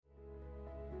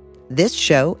This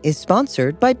show is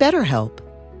sponsored by BetterHelp.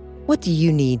 What do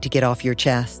you need to get off your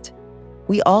chest?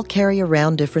 We all carry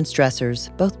around different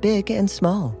stressors, both big and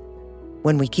small.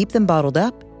 When we keep them bottled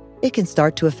up, it can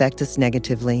start to affect us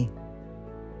negatively.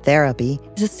 Therapy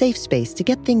is a safe space to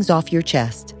get things off your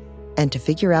chest and to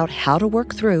figure out how to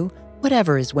work through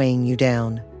whatever is weighing you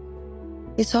down.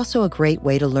 It's also a great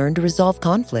way to learn to resolve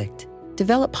conflict,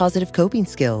 develop positive coping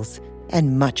skills,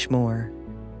 and much more.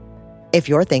 If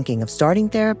you're thinking of starting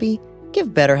therapy,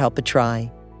 give BetterHelp a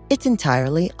try. It's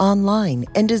entirely online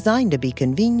and designed to be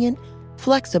convenient,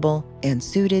 flexible, and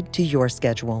suited to your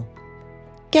schedule.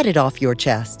 Get it off your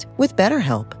chest with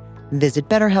BetterHelp. Visit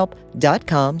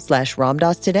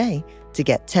BetterHelp.com/Ramdas today to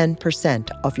get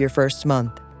 10% off your first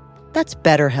month. That's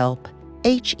BetterHelp,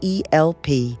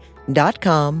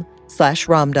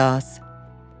 HELP.com/Ramdas.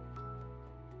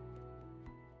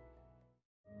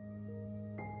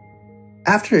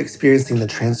 After experiencing the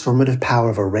transformative power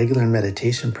of a regular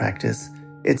meditation practice,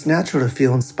 it's natural to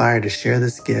feel inspired to share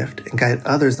this gift and guide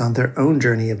others on their own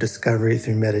journey of discovery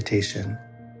through meditation.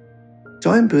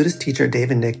 Join Buddhist teacher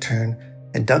David Nichtern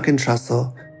and Duncan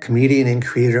Trussell, comedian and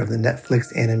creator of the Netflix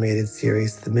animated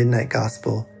series The Midnight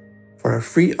Gospel, for a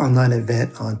free online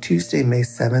event on Tuesday, May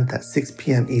 7th at 6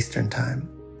 p.m. Eastern Time.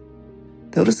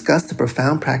 They'll discuss the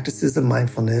profound practices of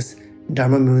mindfulness in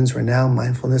Dharma Moon's renowned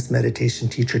mindfulness meditation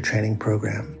teacher training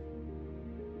program.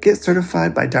 Get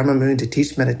certified by Dharma Moon to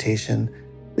teach meditation,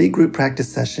 lead group practice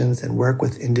sessions, and work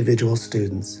with individual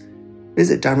students.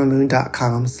 Visit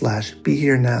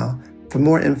dharmamoon.com/BeHereNow for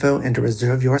more info and to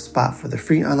reserve your spot for the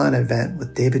free online event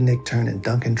with David Nichtern and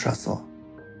Duncan Trussell.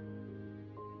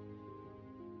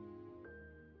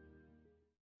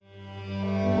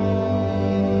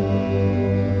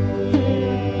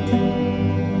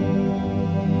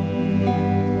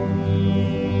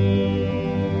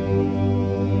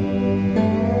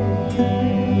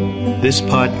 This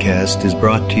podcast is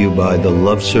brought to you by the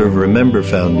Love Serve Remember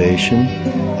Foundation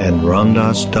and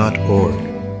Ramdas.org.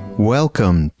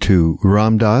 Welcome to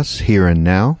Ramdas Here and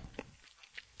Now.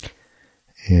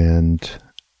 And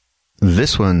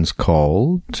this one's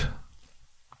called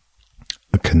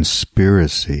A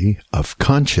Conspiracy of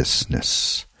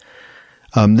Consciousness.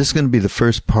 This is going to be the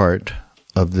first part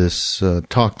of this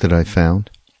talk that I found.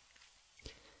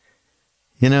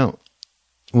 You know,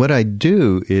 what I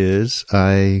do is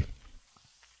I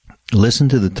listen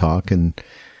to the talk and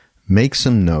make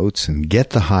some notes and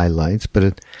get the highlights,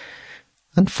 but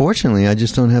unfortunately, I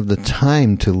just don't have the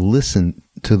time to listen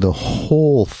to the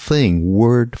whole thing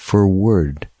word for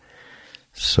word.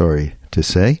 Sorry to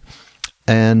say.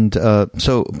 And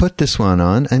so put this one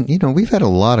on, and we've had a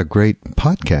lot of great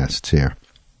podcasts here.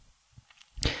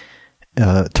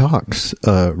 Talks,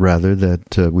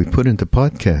 that we put into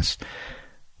podcasts.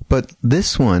 But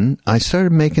this one, I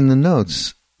started making the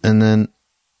notes, and then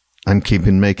I'm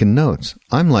making notes.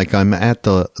 I'm at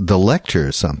the lecture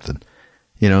or something,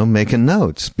 making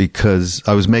notes because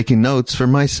I was making notes for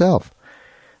myself,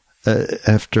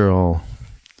 after all.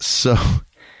 So,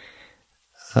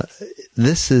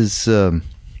 this is, I'm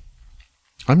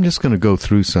just going to go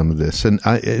through some of this. And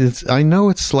I know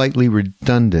it's slightly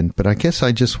redundant, but I guess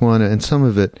I just want to, and some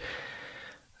of it,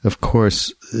 of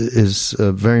course, is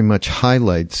very much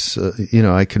highlights,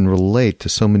 I can relate to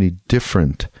so many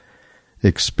different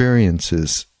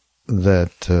experiences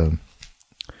that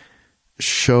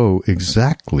show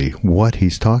exactly what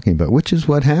he's talking about, which is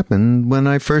what happened when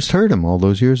I first heard him all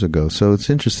those years ago. So it's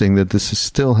interesting that this is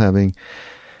still having,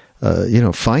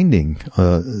 finding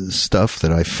stuff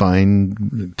that I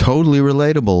find totally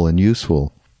relatable and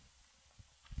useful.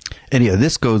 Anyhow,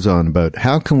 this goes on about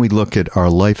how can we look at our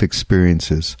life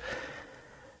experiences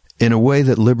in a way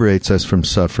that liberates us from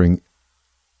suffering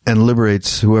and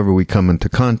liberates whoever we come into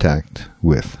contact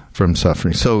with from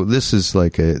suffering. So this is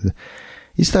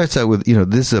he starts out with,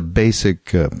 this is a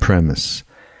basic premise.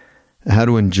 How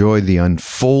to enjoy the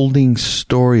unfolding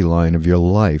storyline of your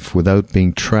life without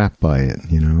being trapped by it,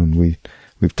 and we've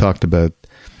talked about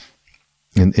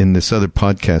in this other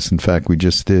podcast, in fact, we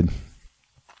just did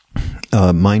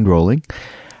Mind Rolling.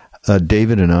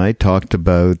 David and I talked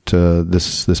about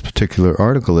this particular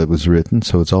article that was written,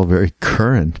 so it's all very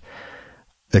current.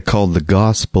 Called The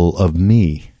Gospel of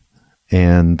Me.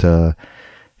 And,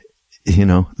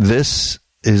 this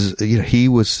is, he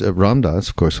was, Ramdas,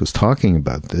 of course, was talking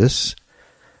about this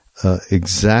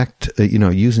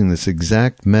using this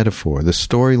exact metaphor, the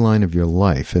storyline of your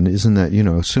life. And isn't that,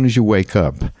 as soon as you wake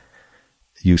up,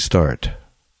 you start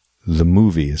the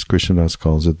movie, as Krishnadas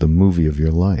calls it, the movie of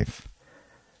your life.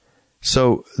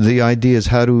 So the idea is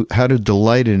how to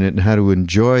delight in it and how to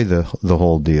enjoy the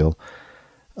whole deal.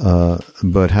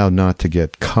 but how not to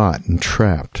get caught and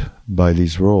trapped by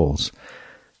these roles.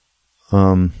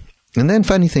 And then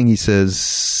funny thing, he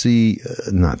says,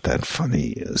 not that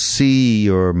funny, see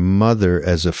your mother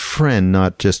as a friend,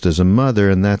 not just as a mother.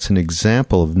 And that's an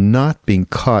example of not being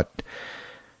caught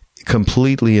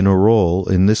completely in a role,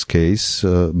 in this case,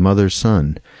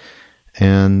 mother-son.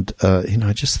 And,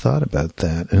 I just thought about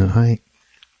that. And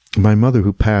my mother,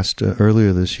 who passed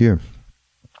earlier this year,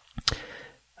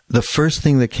 the first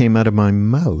thing that came out of my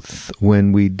mouth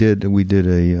when we did a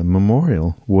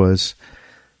memorial was,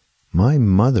 my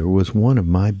mother was one of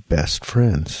my best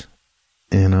friends.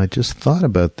 And I just thought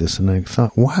about this, and I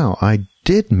thought, wow, I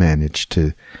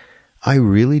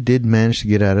really did manage to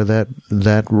get out of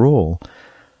that role.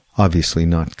 Obviously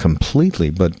not completely,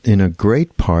 but in a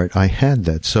great part, I had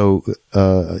that. So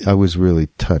I was really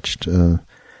touched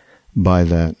by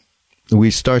that.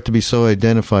 We start to be so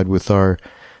identified with our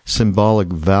symbolic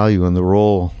value and the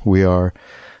role we are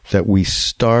that we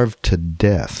starve to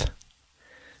death.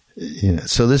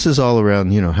 So this is all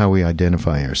around, how we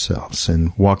identify ourselves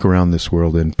and walk around this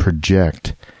world and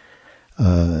project,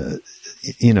 a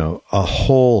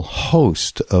whole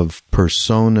host of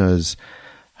personas,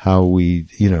 how we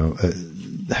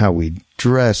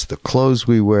dress, the clothes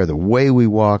we wear, the way we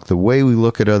walk, the way we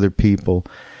look at other people.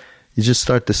 You just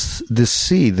start to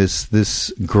see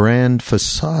this grand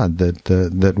facade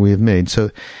that we have made.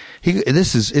 So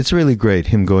it's really great,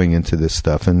 him going into this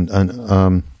stuff.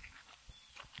 And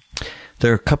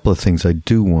there are a couple of things I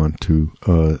do want to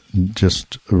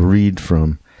just read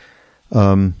from.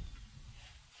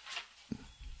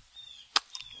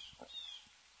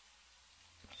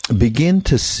 Begin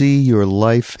to see your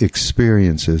life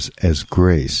experiences as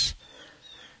grace,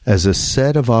 as a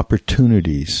set of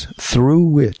opportunities through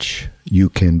which you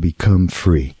can become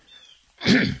free.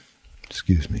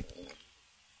 Excuse me.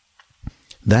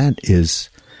 That is...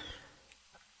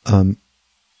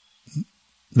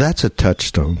 that's a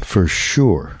touchstone for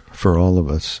sure for all of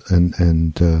us. And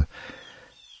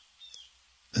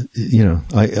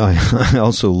I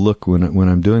also look when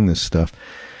I'm doing this stuff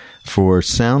for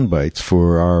sound bites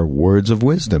for our words of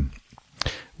wisdom,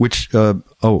 which,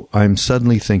 I'm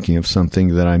suddenly thinking of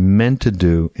something that I meant to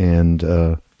do, and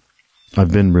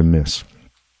I've been remiss.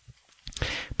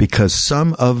 Because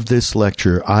some of this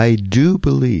lecture, I do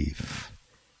believe,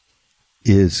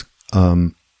 is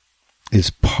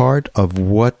part of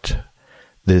what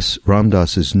this Ram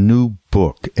Dass's new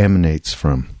book emanates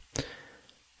from.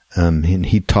 And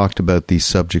he talked about these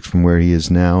subjects from where he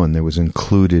is now, and there was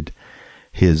included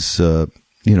his,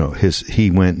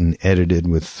 he went and edited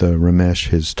with Ramesh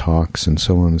his talks and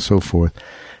so on and so forth.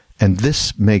 And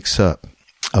this makes up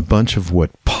a bunch of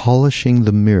what polishing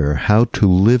the mirror, how to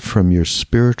live from your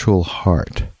spiritual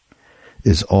heart,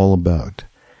 is all about.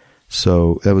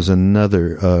 So that was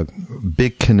another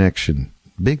big connection,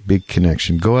 big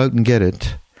connection. Go out and get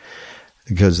it,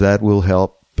 because that will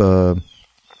help.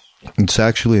 It's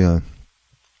actually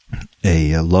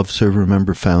a Love Serve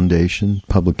Remember Foundation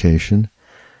publication,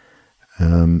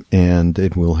 and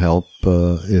it will help.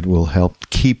 It will help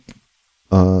keep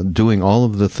doing all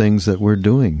of the things that we're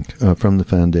doing from the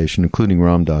foundation, including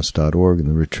ramdass.org and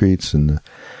the retreats and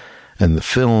the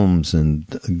films,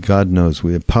 and God knows,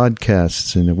 we have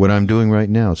podcasts and what I'm doing right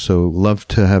now. So love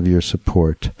to have your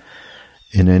support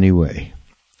in any way.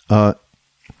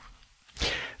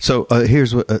 So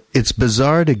here's what, it's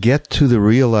bizarre to get to the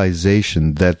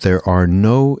realization that there are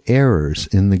no errors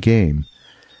in the game,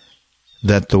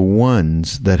 that the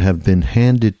ones that have been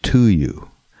handed to you,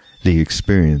 the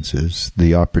experiences,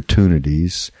 the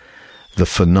opportunities, the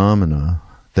phenomena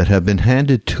that have been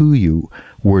handed to you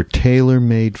were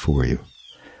tailor-made for you.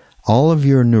 All of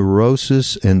your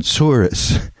neurosis and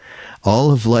tsuris,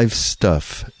 all of life's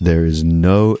stuff, there is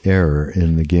no error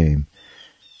in the game.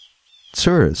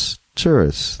 Tsuris,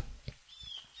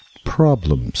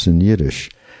 problems in Yiddish.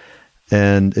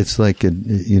 And it's like a,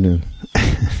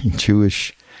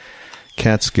 Jewish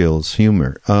Catskills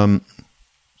humor.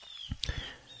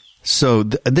 So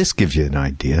this gives you an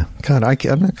idea. God,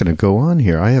 I'm not going to go on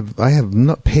here. I have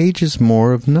pages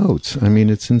more of notes. I mean,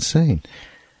 it's insane.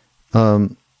 God.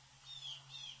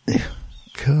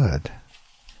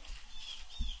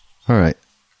 All right.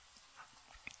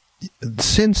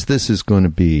 Since this is going to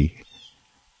be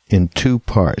in two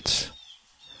parts,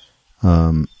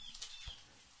 we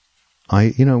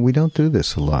don't do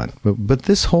this a lot, but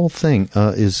this whole thing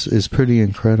is pretty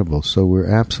incredible. So we're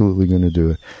absolutely going to do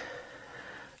it.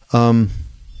 And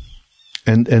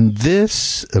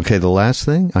this, okay, the last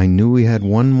thing, I knew we had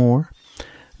one more.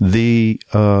 And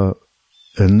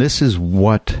this is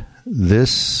what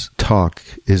this talk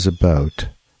is about,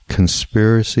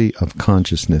 conspiracy of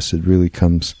consciousness. It really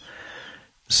comes.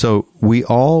 So we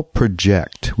all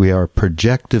project. We are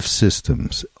projective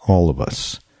systems, all of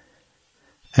us.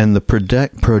 And the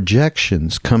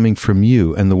projections coming from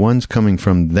you and the ones coming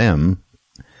from them,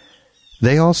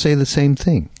 they all say the same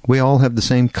thing. We all have the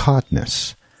same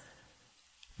caughtness.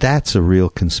 That's a real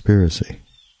conspiracy.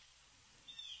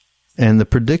 And the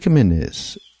predicament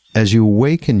is, as you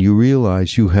awaken, you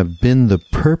realize you have been the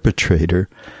perpetrator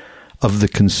of the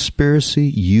conspiracy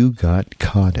you got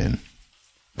caught in.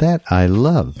 That I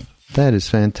love. That is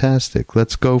fantastic.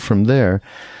 Let's go from there.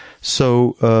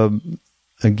 So,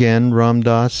 again, Ram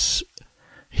Dass,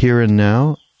 Here and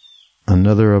Now,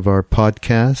 another of our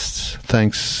podcasts.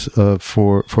 Thanks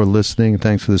for listening.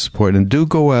 Thanks for the support. And do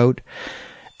go out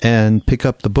and pick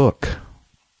up the book,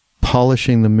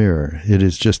 Polishing the Mirror. It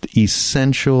is just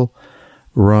essential,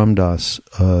 Ram Dass,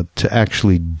 to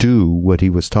actually do what he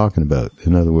was talking about.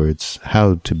 In other words,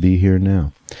 how to be here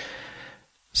now.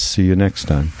 See you next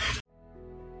time.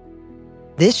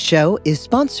 This show is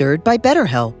sponsored by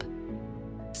BetterHelp.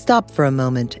 Stop for a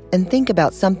moment and think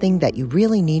about something that you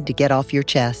really need to get off your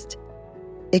chest.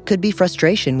 It could be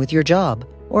frustration with your job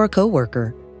or a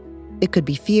coworker. It could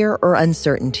be fear or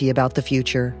uncertainty about the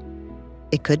future.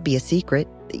 It could be a secret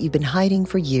that you've been hiding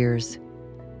for years.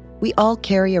 We all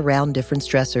carry around different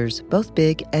stressors, both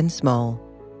big and small.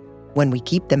 When we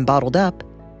keep them bottled up,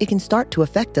 it can start to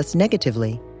affect us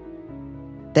negatively.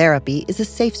 Therapy is a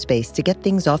safe space to get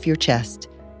things off your chest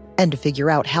and to figure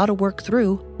out how to work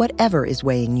through whatever is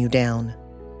weighing you down.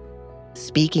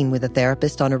 Speaking with a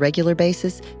therapist on a regular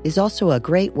basis is also a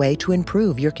great way to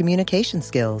improve your communication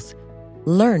skills,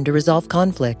 learn to resolve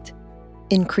conflict,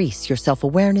 increase your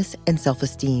self-awareness and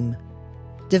self-esteem,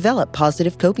 develop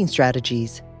positive coping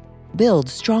strategies, build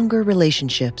stronger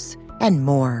relationships, and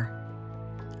more.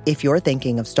 If you're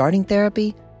thinking of starting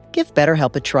therapy, give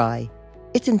BetterHelp a try.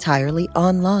 It's entirely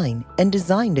online and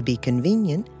designed to be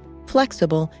convenient,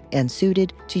 flexible, and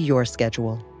suited to your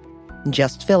schedule.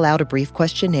 Just fill out a brief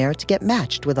questionnaire to get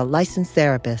matched with a licensed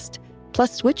therapist,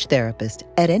 plus switch therapist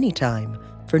at any time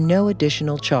for no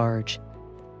additional charge.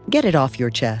 Get it off your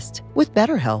chest with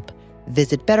BetterHelp.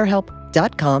 Visit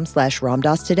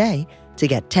BetterHelp.com/RamDass today to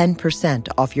get 10%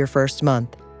 off your first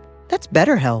month. That's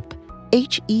BetterHelp,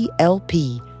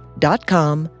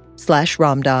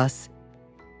 HELP.com/RamDass.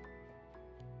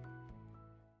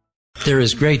 There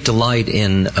is great delight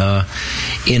in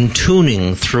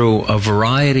tuning through a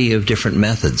variety of different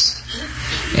methods,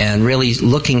 and really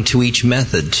looking to each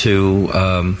method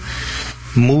to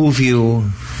move you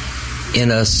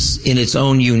in its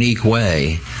own unique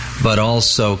way, but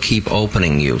also keep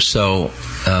opening you. So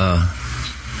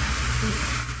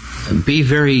be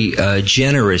very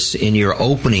generous in your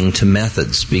opening to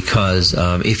methods, because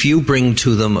if you bring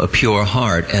to them a pure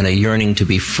heart and a yearning to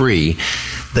be free,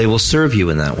 they will serve you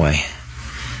in that way.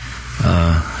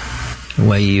 The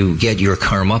way you get your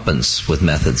karmapans with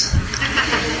methods.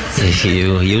 If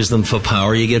you use them for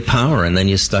power, you get power, and then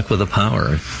you're stuck with the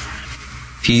power.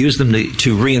 If you use them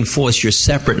to reinforce your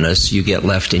separateness, you get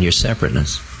left in your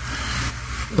separateness.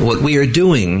 What we are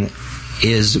doing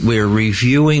is we're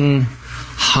reviewing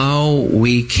how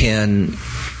we can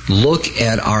look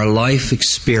at our life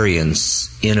experience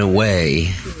in a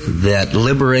way that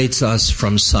liberates us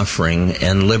from suffering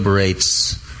and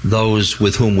liberates those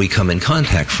with whom we come in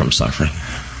contact from suffering.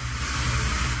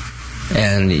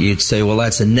 And you'd say, well,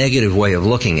 that's a negative way of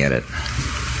looking at it.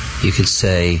 You could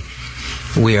say,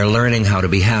 we are learning how to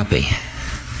be happy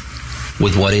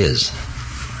with what is.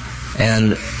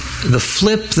 And the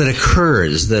flip that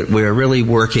occurs that we're really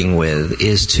working with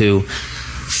is to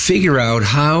figure out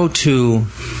how to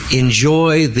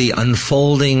enjoy the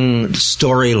unfolding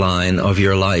storyline of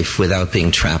your life without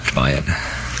being trapped by it.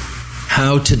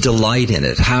 How to delight in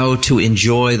it, how to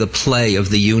enjoy the play of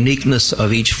the uniqueness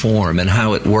of each form and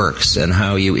how it works and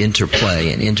how you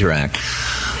interplay and interact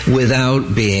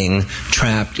without being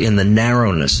trapped in the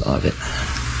narrowness of it.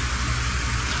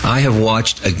 I have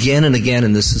watched again and again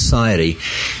in this society,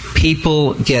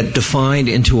 people get defined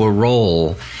into a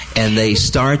role and they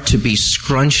start to be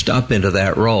scrunched up into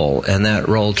that role, and that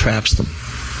role traps them.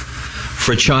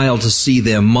 For a child to see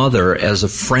their mother as a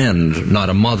friend, not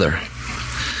a mother.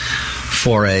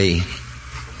 For a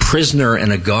prisoner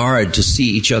and a guard to see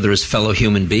each other as fellow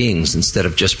human beings instead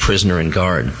of just prisoner and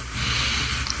guard.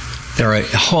 There are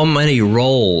how many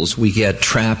roles we get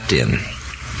trapped in.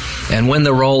 And when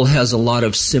the role has a lot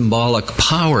of symbolic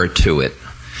power to it,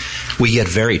 we get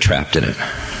very trapped in it.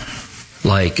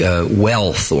 Like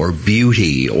wealth or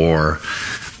beauty or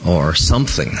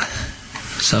something,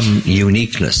 some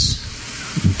uniqueness,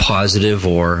 positive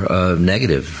or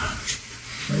negative.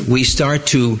 we start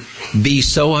to be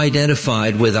so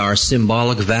identified with our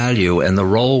symbolic value and the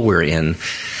role we're in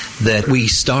that we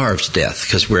starve to death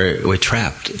because we're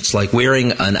trapped. It's like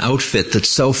wearing an outfit that's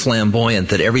so flamboyant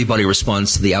that everybody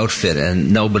responds to the outfit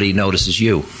and nobody notices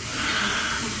you.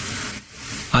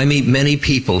 I meet many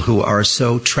people who are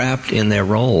so trapped in their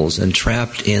roles and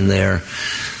trapped in their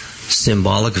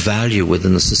symbolic value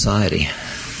within the society.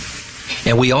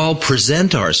 And we all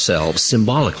present ourselves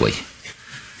symbolically.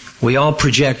 We all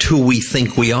project who we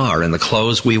think we are in the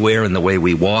clothes we wear, in the way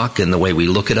we walk, in the way we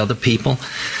look at other people.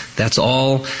 That's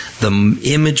all the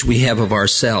image we have of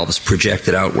ourselves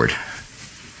projected outward.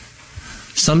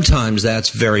 Sometimes that's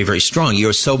very, very strong.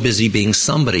 You're so busy being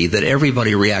somebody that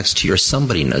everybody reacts to your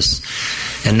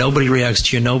somebodyness, and nobody reacts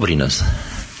to your nobodyness.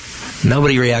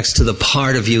 Nobody reacts to the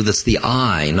part of you that's the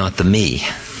I, not the me.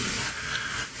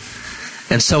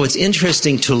 And so it's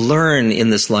interesting to learn in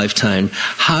this lifetime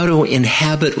how to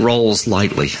inhabit roles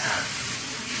lightly.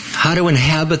 How to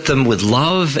inhabit them with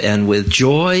love and with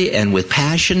joy and with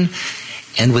passion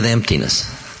and with emptiness.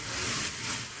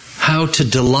 How to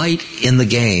delight in the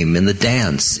game, in the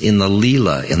dance, in the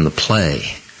leela, in the play.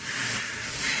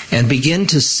 And begin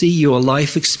to see your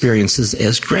life experiences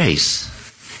as grace,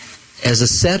 as a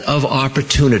set of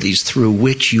opportunities through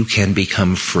which you can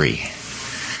become free.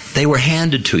 They were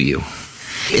handed to you.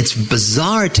 It's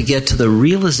bizarre to get to the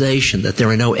realization that there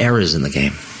are no errors in the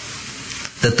game.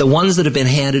 That the ones that have been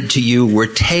handed to you were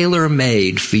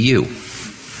tailor-made for you.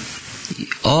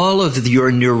 All of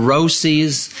your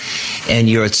neuroses and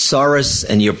your sorrows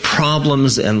and your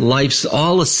problems and life's,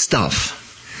 all the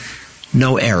stuff,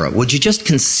 no error. Would you just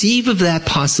conceive of that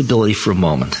possibility for a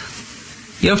moment?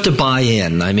 You have to buy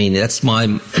in. I mean, that's my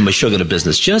Meshuggah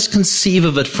business. Just conceive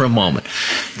of it for a moment,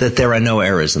 that there are no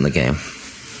errors in the game.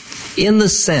 In the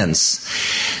sense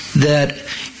that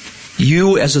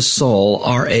you as a soul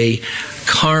are a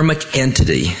karmic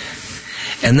entity.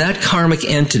 And that karmic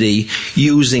entity,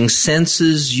 using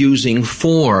senses, using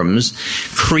forms,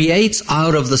 creates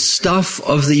out of the stuff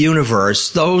of the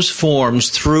universe those forms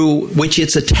through which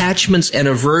its attachments and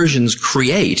aversions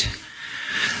create,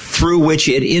 through which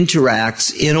it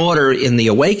interacts in order, in the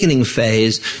awakening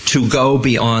phase, to go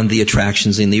beyond the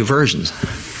attractions and the aversions.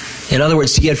 In other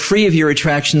words, to get free of your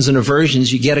attractions and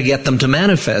aversions, you got to get them to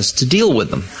manifest, to deal with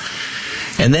them.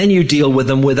 And then you deal with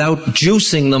them without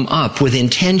juicing them up with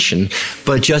intention,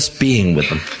 but just being with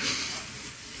them.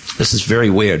 This is very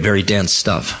weird, very dense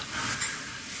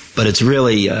stuff. But it's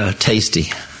really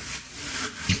tasty.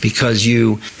 Because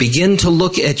you begin to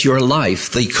look at your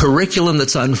life, the curriculum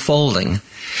that's unfolding.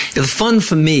 It's fun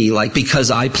for me, like,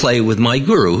 because I play with my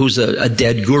guru, who's a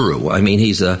dead guru. I mean,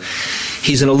 he's an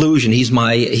illusion. He's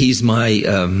my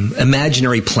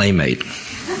imaginary playmate.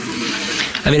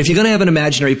 I mean, if you're going to have an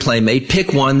imaginary playmate,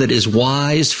 pick one that is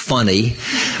wise, funny,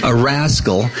 a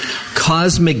rascal,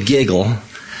 cosmic giggle,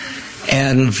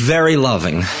 and very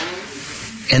loving.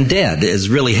 And dead is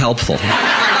really helpful.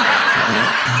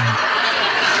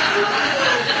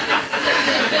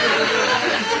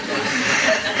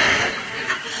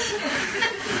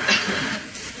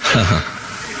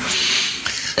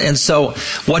 And so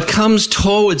what comes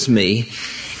towards me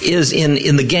is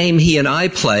in the game he and I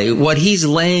play, what he's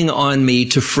laying on me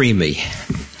to free me.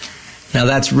 Now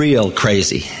that's real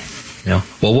crazy. You know,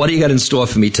 well, what do you got in store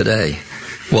for me today?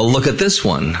 Well, look at this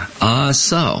one.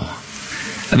 So.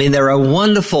 I mean, there are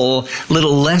wonderful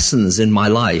little lessons in my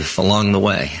life along the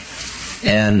way.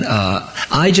 And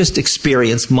I just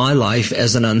experience my life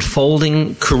as an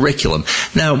unfolding curriculum.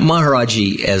 Now,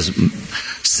 Maharaji, as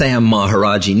Sam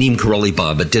Maharaji, Neem Karoli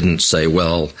Baba, didn't say,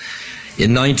 well,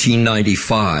 in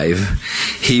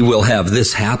 1995, he will have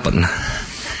this happen.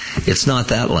 It's not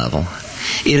that level.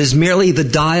 It is merely the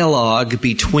dialogue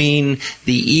between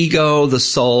the ego, the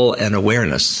soul, and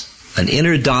awareness. An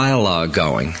inner dialogue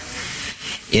going,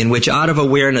 in which out of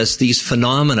awareness these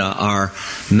phenomena are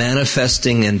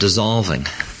manifesting and dissolving.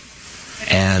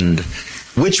 And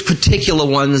which particular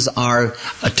ones are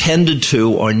attended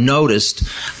to or noticed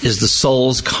is the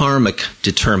soul's karmic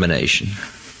determination.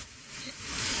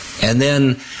 And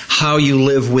then how you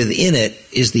live within it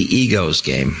is the ego's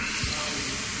game.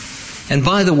 And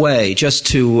by the way, just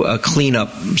to clean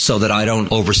up so that I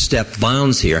don't overstep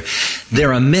bounds here,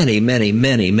 there are many, many,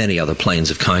 many, many other planes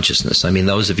of consciousness. I mean,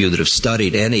 those of you that have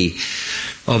studied any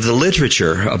of the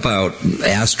literature about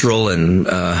astral and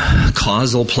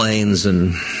causal planes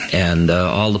and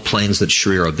all the planes that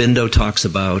Sri Aurobindo talks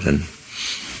about, and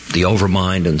the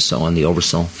overmind and so on, the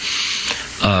oversoul,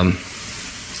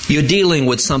 you're dealing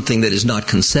with something that is not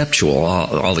conceptual,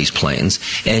 all these planes,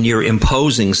 and you're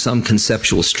imposing some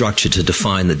conceptual structure to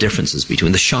define the differences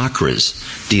between. The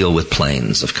chakras deal with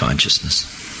planes of consciousness.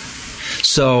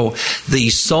 So the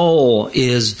soul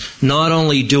is not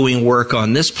only doing work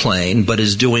on this plane, but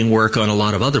is doing work on a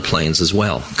lot of other planes as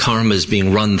well. Karma is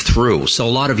being run through. So a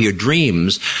lot of your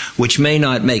dreams, which may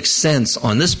not make sense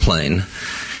on this plane,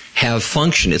 have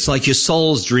function. It's like your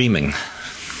soul's dreaming.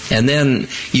 And then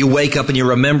you wake up and you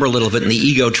remember a little bit, and the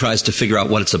ego tries to figure out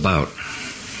what it's about.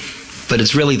 But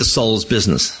it's really the soul's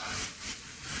business.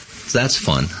 So that's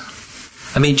fun.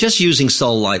 I mean, just using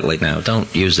soul lightly now.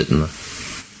 Don't use it in the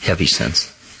heavy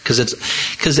sense. Because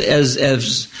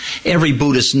as every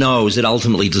Buddhist knows, it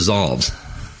ultimately dissolves.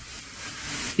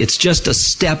 It's just a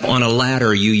step on a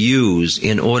ladder you use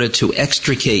in order to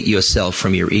extricate yourself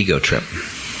from your ego trip.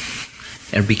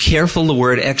 And be careful, the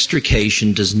word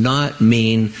extrication does not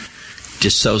mean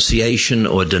dissociation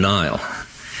or denial.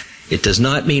 It does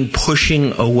not mean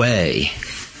pushing away.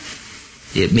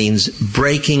 It means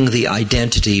breaking the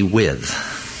identity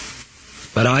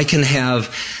with. But I can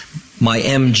have my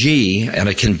MG, and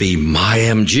it can be my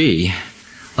MG.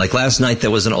 Like last night,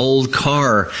 there was an old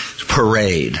car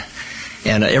parade,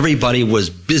 and everybody was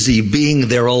busy being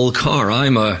their old car.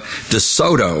 I'm a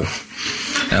DeSoto,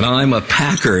 and I'm a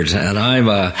Packard, and I'm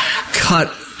a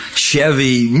cut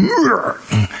Chevy.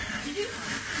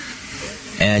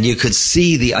 And you could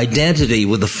see the identity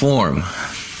with the form.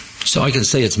 So I can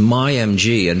say it's my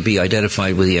MG and be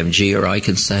identified with the MG, or I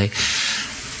can say,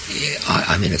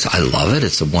 I love it.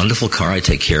 It's a wonderful car. I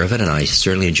take care of it, and I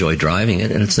certainly enjoy driving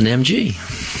it, and it's an MG.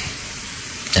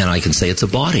 And I can say it's a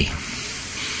body.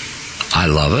 I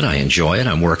love it. I enjoy it.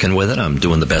 I'm working with it. I'm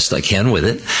doing the best I can with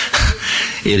it.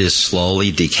 It is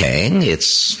slowly decaying.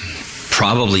 It's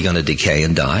probably going to decay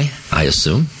and die, I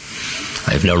assume.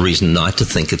 I have no reason not to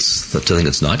think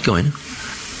it's not going to.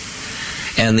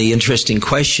 And the interesting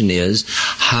question is,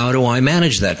 how do I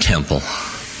manage that temple?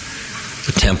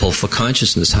 The temple for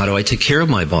consciousness. How do I take care of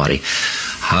my body?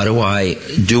 How do I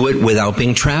do it without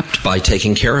being trapped by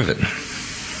taking care of it?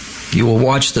 You will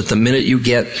watch that the minute you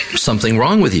get something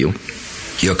wrong with you,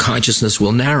 your consciousness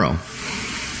will narrow.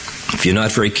 If you're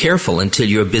not very careful until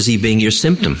you're busy being your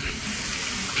symptom.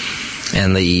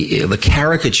 And the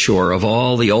caricature of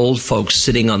all the old folks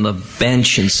sitting on the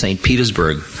bench in St.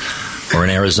 Petersburg or in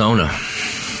Arizona,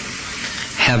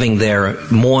 having their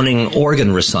morning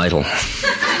organ recital,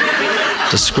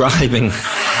 describing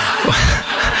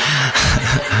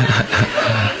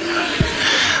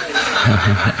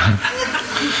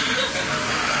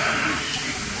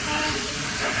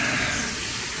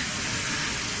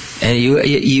and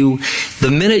you the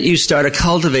minute you start to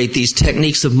cultivate these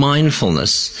techniques of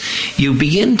mindfulness, you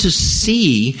begin to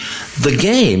see the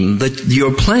game that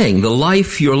you're playing, the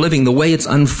life you're living, the way it's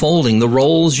unfolding, the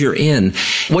roles you're in.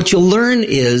 What you'll learn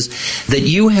is that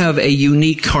you have a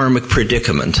unique karmic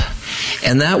predicament,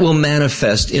 and that will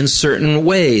manifest in certain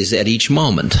ways at each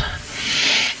moment.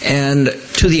 And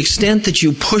to the extent that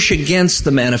you push against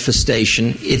the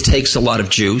manifestation, it takes a lot of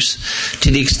juice. To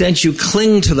the extent you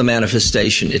cling to the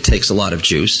manifestation, it takes a lot of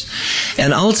juice.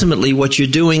 And ultimately, what you're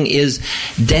doing is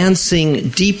dancing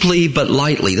deeply but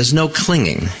lightly. There's no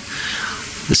clinging.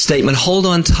 The statement, hold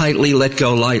on tightly, let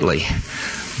go lightly.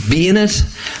 Be in it,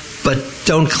 but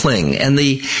don't cling. And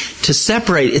to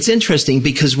separate, it's interesting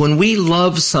because when we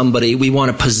love somebody, we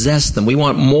want to possess them. We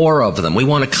want more of them. We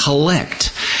want to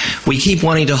collect. We keep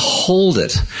wanting to hold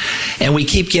it. And we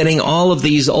keep getting all of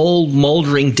these old,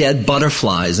 moldering, dead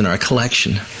butterflies in our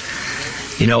collection.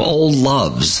 You know, old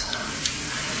loves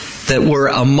that were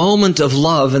a moment of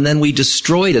love, and then we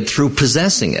destroyed it through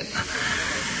possessing it.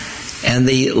 And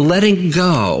the letting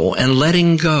go and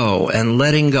letting go and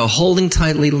letting go, holding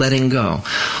tightly, letting go,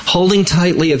 holding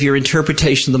tightly of your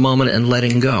interpretation of the moment and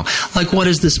letting go. Like, what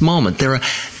is this moment? There are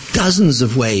dozens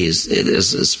of ways. It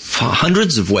is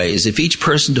hundreds of ways. If each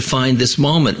person defined this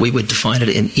moment, we would define it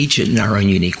in our own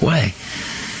unique way.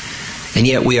 And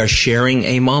yet we are sharing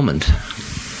a moment.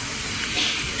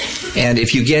 And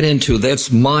if you get into,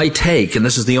 that's my take, and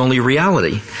this is the only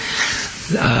reality.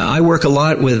 I work a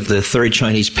lot with the third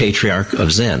Chinese patriarch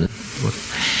of Zen.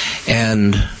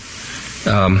 And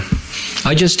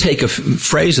I just take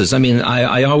phrases. I mean,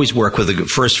 I always work with the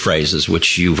first phrases,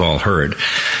 which you've all heard.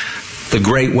 The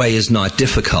great way is not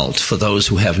difficult for those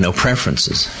who have no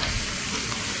preferences.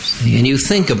 And you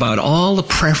think about all the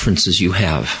preferences you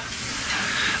have.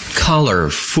 Color,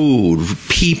 food,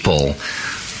 people,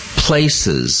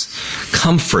 places,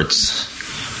 comforts,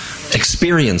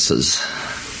 experiences.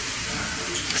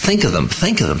 Think of them.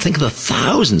 Think of the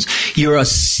thousands. You're a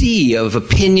sea of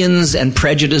opinions and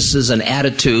prejudices and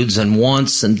attitudes and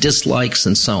wants and dislikes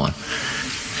and so on.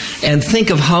 And think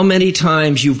of how many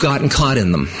times you've gotten caught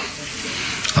in them,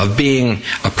 of being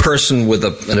a person with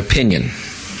an opinion.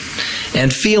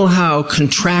 and feel how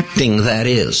contracting that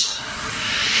is.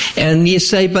 And you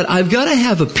say, but I've got to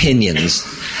have opinions.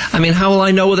 I mean, how will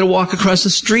I know whether to walk across the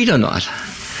street or not?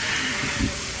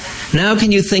 Now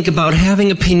can you think about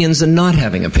having opinions and not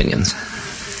having opinions?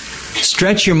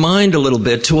 Stretch your mind a little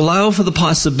bit to allow for the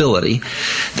possibility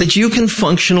that you can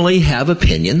functionally have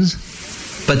opinions,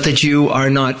 but that you are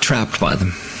not trapped by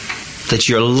them, that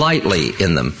you're lightly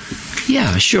in them.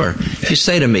 Yeah, sure. If you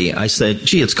say to me, I say,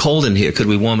 gee, it's cold in here, could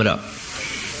we warm it up?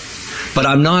 But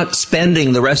I'm not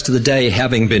spending the rest of the day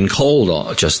having been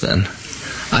cold just then.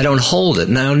 I don't hold it.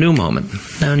 Now new moment.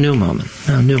 Now new moment.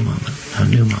 Now new moment. Now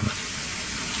new moment.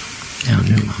 Now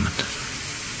new moment.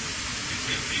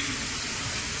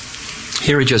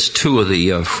 Here are just two of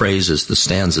the phrases, the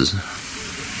stanzas,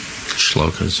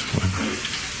 shlokas.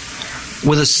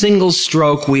 With a single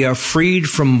stroke, we are freed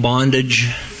from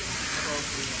bondage.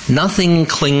 Nothing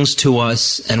clings to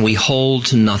us, and we hold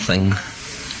to nothing.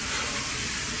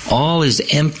 All is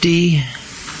empty,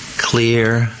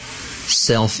 clear,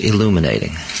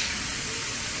 self-illuminating.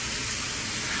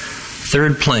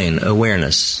 Third plane,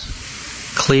 awareness.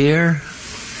 Clear,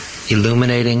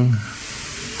 illuminating,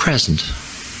 present.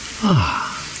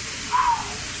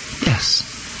 Yes.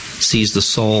 Sees the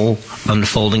soul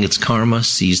unfolding its karma,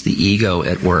 sees the ego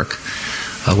at work.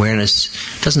 Awareness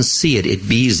doesn't see it, it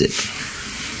bees it.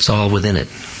 It's all within it.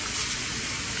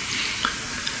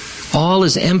 All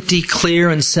is empty, clear,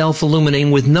 and self-illuminating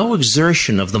with no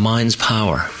exertion of the mind's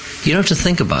power. You don't have to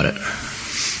think about it.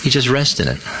 You just rest in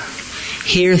it.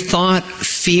 Here, thought,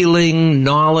 feeling,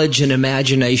 knowledge, and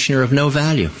imagination are of no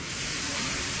value.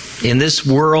 In this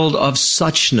world of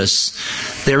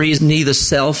suchness, there is neither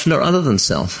self nor other than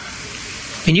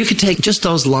self. And you could take just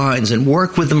those lines and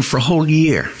work with them for a whole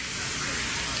year.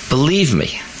 Believe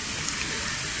me,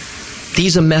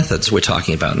 these are methods we're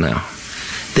talking about now.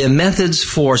 They're methods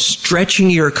for stretching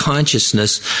your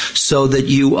consciousness so that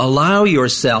you allow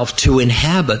yourself to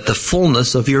inhabit the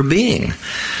fullness of your being,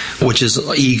 which is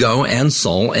ego and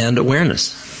soul and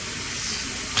awareness.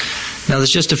 Now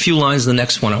there's just a few lines in the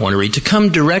next one I want to read. To come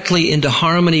directly into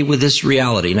harmony with this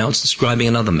reality. Now it's describing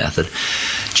another method.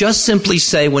 Just simply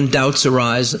say when doubts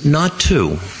arise, not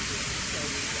to.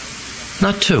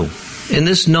 Not to. In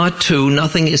this not to,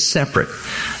 nothing is separate.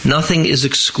 Nothing is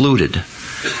excluded.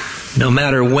 No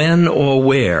matter when or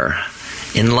where,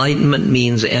 enlightenment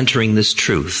means entering this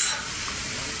truth.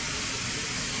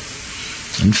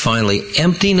 And finally,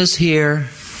 emptiness here,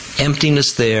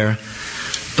 emptiness there,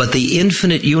 but the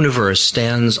infinite universe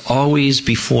stands always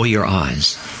before your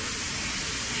eyes.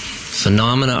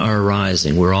 Phenomena are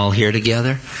arising. We're all here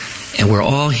together, and we're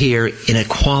all here in a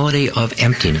quality of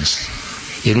emptiness,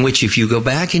 in which if you go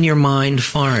back in your mind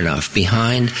far enough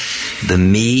behind the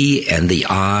me and the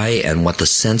I and what the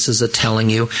senses are telling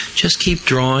you, just keep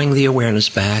drawing the awareness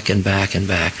back and back and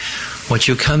back. What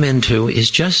you come into is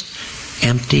just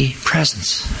empty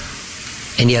presence.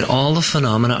 And yet all the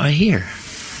phenomena are here.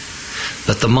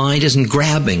 But the mind isn't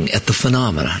grabbing at the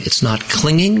phenomena. It's not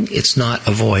clinging, it's not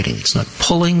avoiding, it's not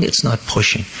pulling, it's not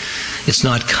pushing. It's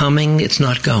not coming, it's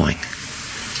not going.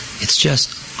 It's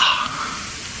just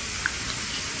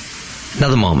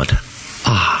another moment.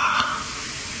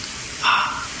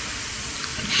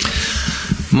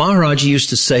 Maharaj used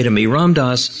to say to me, Ram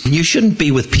Dass, you shouldn't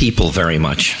be with people very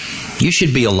much. You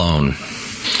should be alone.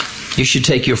 You should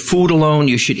take your food alone.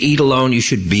 You should eat alone. You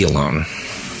should be alone.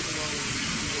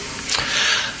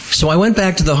 So I went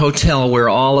back to the hotel where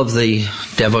all of the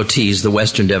devotees, the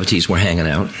Western devotees, were hanging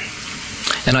out.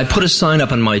 And I put a sign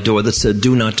up on my door that said,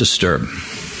 do not disturb.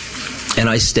 And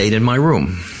I stayed in my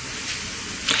room.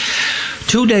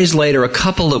 2 days later, a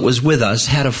couple that was with us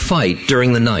had a fight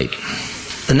during the night.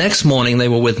 The next morning, they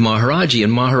were with Maharaji,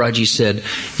 and Maharaji said,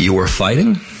 you were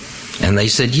fighting? And they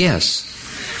said, yes.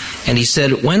 And he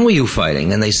said, when were you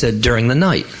fighting? And they said, during the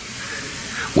night.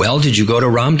 Well, did you go to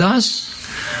Ram Dass?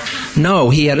 No,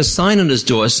 he had a sign on his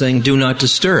door saying, do not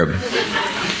disturb.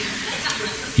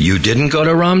 You didn't go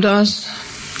to Ram Dass?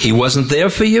 He wasn't there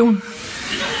for you?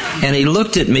 And he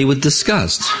looked at me with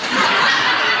disgust.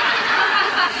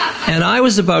 And I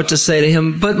was about to say to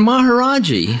him, but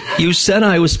Maharaji, you said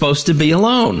I was supposed to be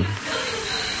alone.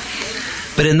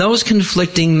 But in those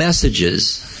conflicting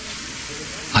messages,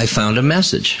 I found a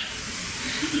message.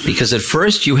 Because at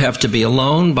first you have to be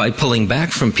alone by pulling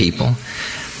back from people,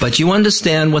 but you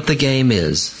understand what the game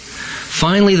is.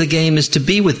 Finally, the game is to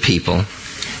be with people,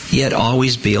 yet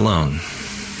always be alone.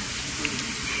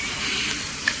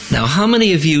 Now, how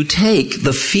many of you take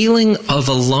the feeling of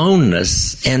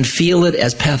aloneness and feel it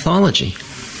as pathology?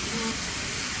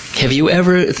 Have you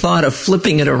ever thought of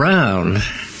flipping it around?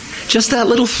 Just that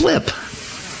little flip.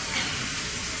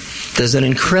 There's an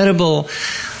incredible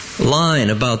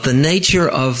line about the nature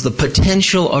of the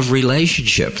potential of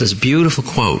relationship. There's a beautiful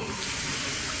quote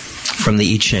from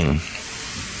the I Ching.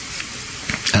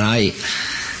 And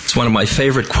it's one of my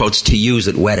favorite quotes to use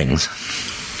at weddings.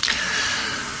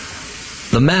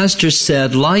 The master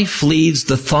said, "Life leads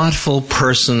the thoughtful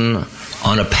person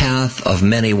on a path of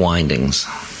many windings.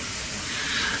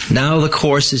 Now the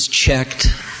course is checked,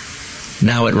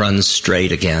 now it runs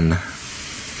straight again.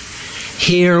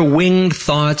 Here winged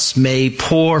thoughts may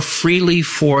pour freely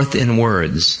forth in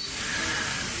words,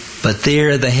 but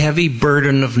there the heavy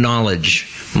burden of knowledge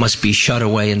must be shut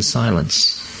away in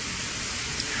silence.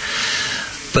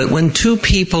 But when two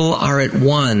people are at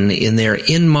one in their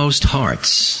inmost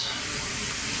hearts,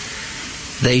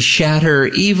 they shatter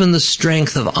even the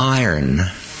strength of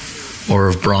iron or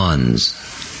of bronze.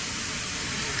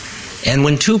 And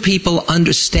when two people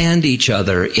understand each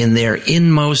other in their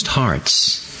inmost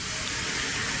hearts,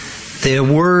 their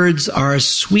words are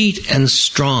sweet and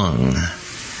strong,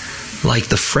 like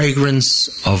the fragrance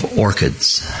of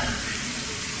orchids."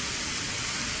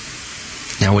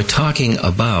 Now we're talking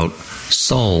about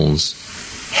souls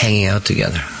hanging out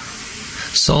together.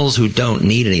 Souls who don't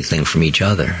need anything from each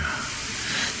other.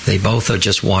 They both are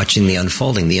just watching the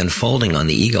unfolding. The unfolding on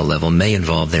the ego level may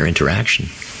involve their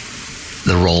interaction,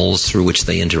 the roles through which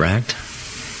they interact.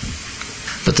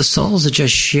 But the souls are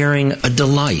just sharing a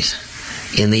delight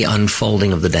in the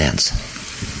unfolding of the dance.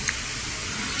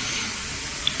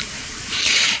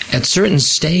 At certain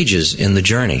stages in the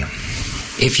journey,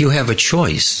 if you have a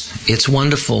choice, it's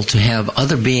wonderful to have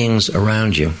other beings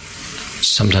around you,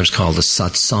 sometimes called the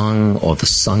satsang or the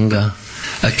sangha,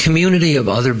 a community of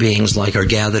other beings like are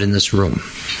gathered in this room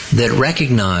that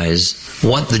recognize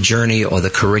what the journey or the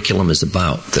curriculum is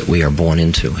about that we are born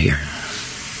into here.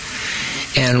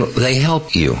 And they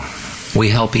help you. We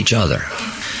help each other.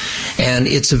 And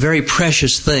it's a very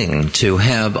precious thing to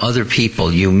have other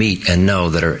people you meet and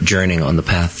know that are journeying on the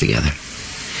path together.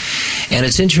 And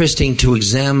it's interesting to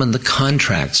examine the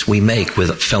contracts we make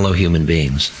with fellow human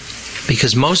beings,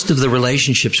 because most of the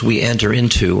relationships we enter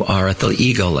into are at the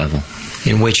ego level,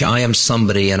 in which I am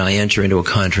somebody and I enter into a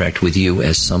contract with you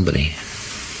as somebody.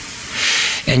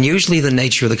 And usually the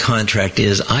nature of the contract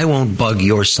is, I won't bug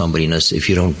your somebodyness if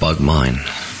you don't bug mine.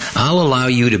 I'll allow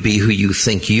you to be who you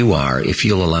think you are if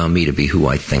you'll allow me to be who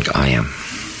I think I am.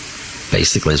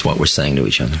 Basically is what we're saying to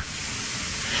each other.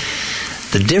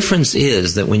 The difference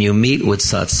is that when you meet with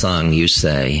satsang, you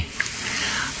say,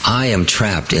 I am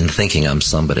trapped in thinking I'm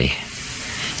somebody.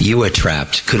 You are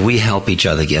trapped. Could we help each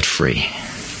other get free?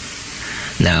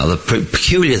 Now, the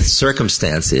peculiar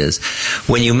circumstance is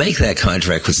when you make that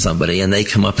contract with somebody and they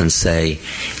come up and say,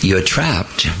 you're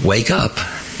trapped, wake up.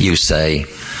 You say,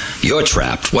 you're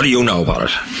trapped. What do you know about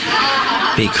it?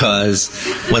 Because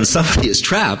when somebody is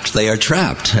trapped, they are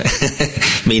trapped,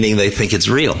 meaning they think it's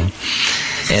real.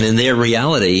 And in their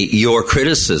reality, your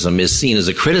criticism is seen as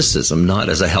a criticism, not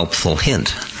as a helpful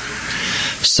hint.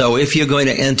 So if you're going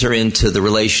to enter into the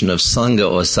relation of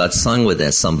sangha or satsang with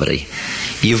that somebody,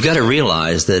 you've got to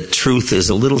realize that truth is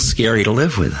a little scary to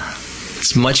live with.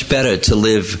 It's much better to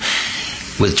live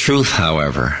with truth,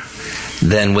 however,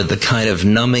 than with the kind of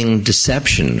numbing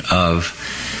deception of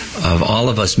all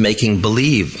of us making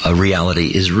believe a reality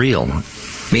is real.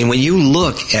 I mean, when you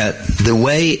look at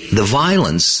the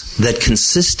violence that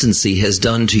consistency has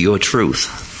done to your truth,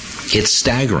 it's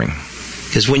staggering.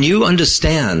 Because when you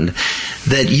understand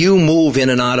that you move in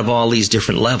and out of all these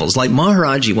different levels, like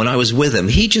Maharaji, when I was with him,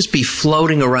 he'd just be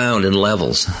floating around in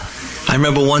levels. I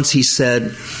remember once he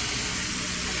said,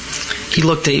 he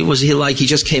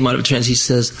just came out of a trance, he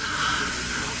says,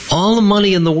 all the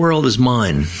money in the world is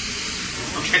mine.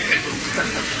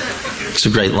 It's a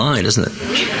great line, isn't it?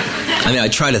 I mean, I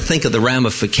try to think of the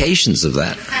ramifications of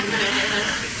that.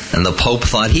 And the Pope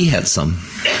thought he had some.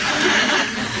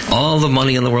 All the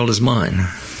money in the world is mine.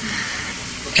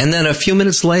 And then a few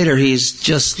minutes later, he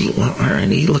looks around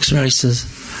and he says,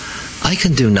 I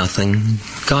can do nothing.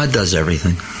 God does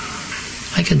everything.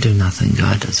 I can do nothing.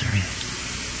 God does everything.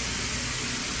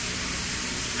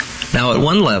 Now, at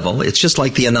one level, it's just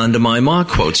like the Anandamayi Ma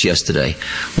quotes yesterday.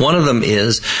 One of them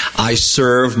is, I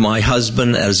serve my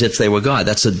husband as if they were God.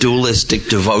 That's a dualistic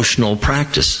devotional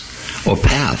practice or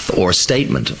path or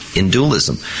statement in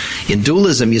dualism. In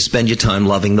dualism, you spend your time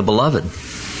loving the beloved.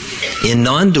 In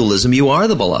non-dualism, you are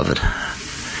the beloved.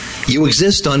 You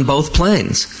exist on both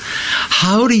planes.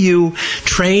 How do you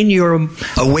train your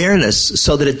awareness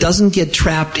so that it doesn't get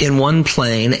trapped in one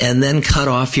plane and then cut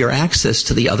off your access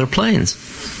to the other planes?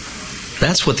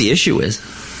 That's what the issue is.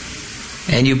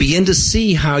 And you begin to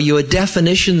see how your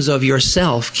definitions of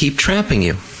yourself keep trapping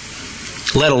you.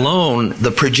 let alone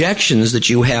the projections that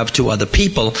you have to other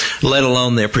people, let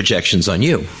alone their projections on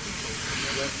you.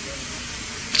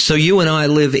 So you and I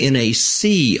live in a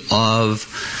sea of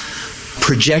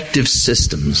projective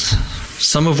systems,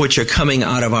 some of which are coming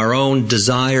out of our own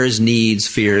desires, needs,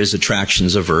 fears,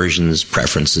 attractions, aversions,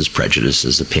 preferences,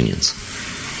 prejudices, opinions,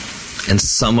 and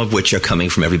some of which are coming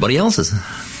from everybody else's.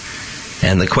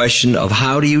 And the question of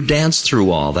how do you dance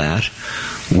through all that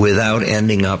without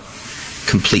ending up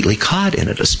completely caught in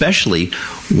it, especially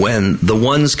when the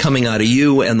ones coming out of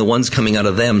you and the ones coming out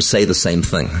of them say the same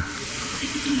thing.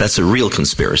 That's a real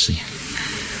conspiracy.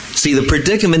 See, the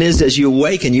predicament is as you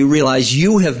awaken, you realize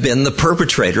you have been the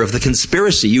perpetrator of the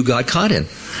conspiracy you got caught in.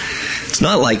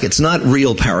 It's not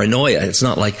real paranoia. It's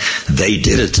not like they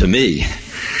did it to me.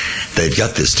 They've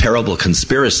got this terrible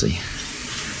conspiracy.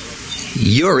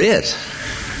 You're it.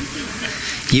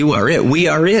 You are it. We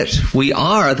are it. We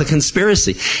are the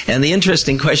conspiracy. And the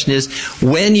interesting question is,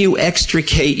 when you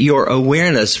extricate your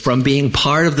awareness from being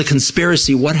part of the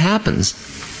conspiracy, what happens?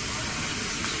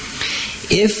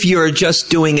 If you're just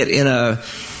doing it in a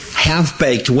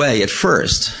half-baked way at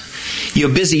first,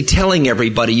 you're busy telling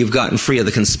everybody you've gotten free of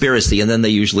the conspiracy, and then they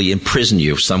usually imprison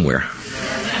you somewhere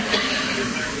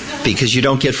because you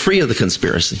don't get free of the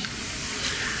conspiracy.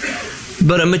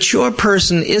 But a mature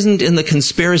person isn't in the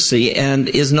conspiracy and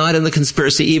is not in the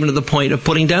conspiracy even to the point of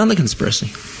putting down the conspiracy.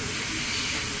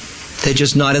 They're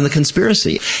just not in the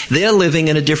conspiracy. They're living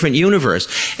in a different universe,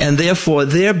 and therefore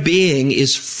their being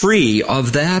is free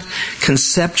of that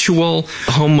conceptual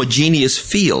homogeneous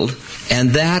field,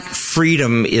 and that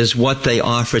freedom is what they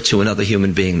offer to another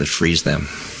human being that frees them.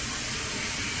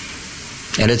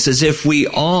 And it's as if we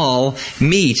all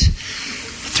meet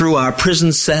through our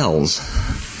prison cells.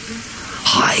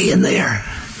 Hi in there.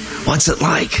 What's it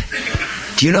like?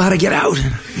 Do you know how to get out?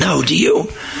 No, do you?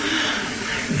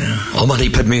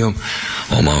 어머니 뱃미음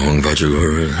어마엉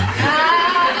가지고.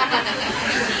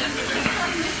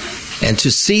 And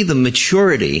to see the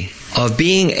maturity of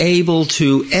being able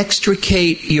to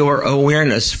extricate your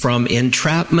awareness from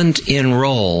entrapment in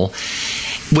role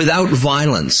without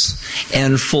violence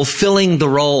and fulfilling the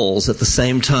roles at the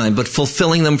same time, but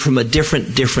fulfilling them from a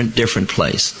different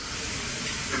place.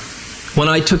 When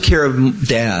I took care of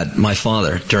Dad, my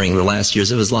father, during the last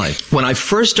years of his life, when I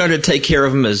first started to take care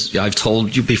of him, as I've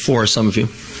told you before, some of you,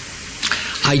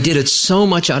 I did it so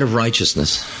much out of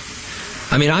righteousness.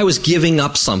 I mean, I was giving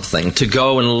up something to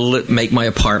go and make my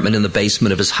apartment in the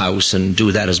basement of his house and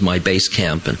do that as my base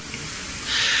camp. And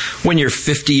when you're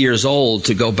 50 years old,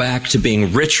 to go back to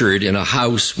being Richard in a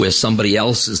house where somebody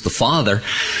else is the father,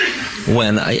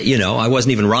 when I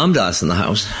wasn't even Ram Dass in the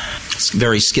house. It's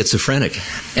very schizophrenic.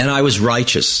 And I was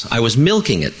righteous. I was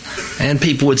milking it. And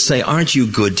people would say, aren't you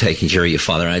good taking care of your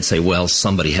father? And I'd say, well,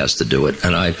 somebody has to do it.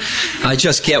 And I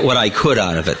just get what I could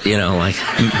out of it,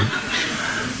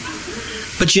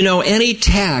 But any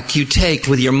tack you take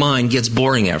with your mind gets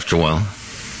boring after a while.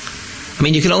 I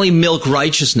mean, you can only milk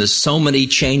righteousness so many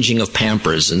changing of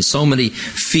Pampers and so many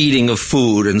feeding of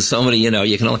food and so many, you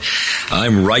can only,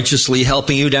 I'm righteously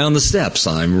helping you down the steps.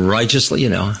 I'm righteously,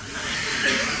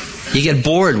 You get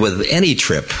bored with any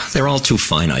trip. They're all too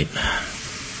finite.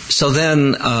 So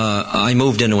then I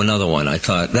moved into another one. I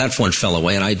thought that one fell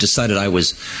away, and I decided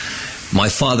my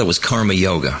father was karma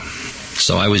yoga.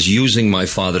 So I was using my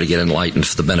father to get enlightened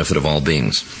for the benefit of all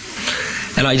beings.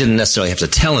 And I didn't necessarily have to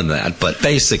tell him that, but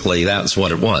basically that's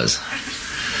what it was.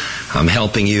 I'm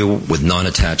helping you with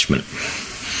non-attachment.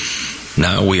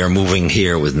 Now we are moving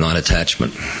here with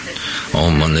non-attachment.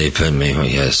 Om Mani Padme Hum.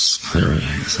 Yes.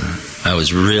 I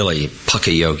was really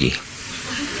Pukka Yogi,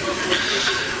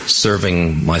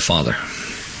 serving my father.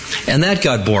 And that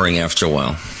got boring after a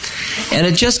while. And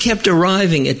it just kept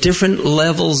arriving at different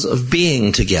levels of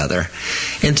being together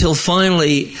until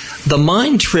finally the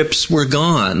mind trips were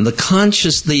gone. The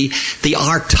conscious, the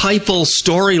archetypal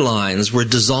storylines were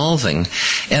dissolving.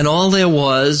 And all there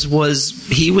was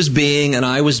he was being and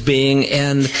I was being,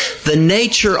 and the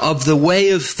nature of the way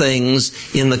of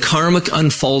things in the karmic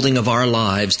unfolding of our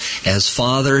lives as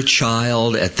father,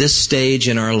 child, at this stage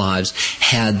in our lives,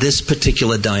 had this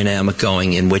particular dynamic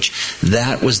going in which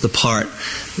that was the part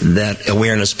that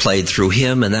awareness played through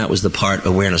him, and that was the part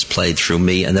awareness played through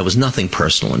me, and there was nothing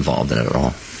personal involved in it at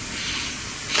all.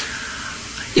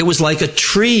 It was like a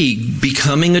tree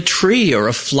becoming a tree or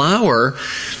a flower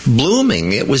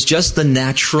blooming. It was just the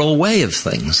natural way of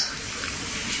things.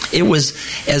 It was,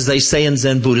 as they say in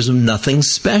Zen Buddhism, nothing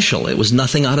special. It was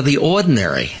nothing out of the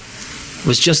ordinary. It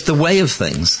was just the way of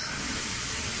things.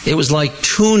 It was like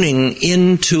tuning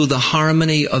into the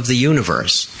harmony of the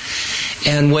universe.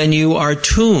 And when you are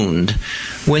tuned,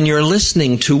 when you're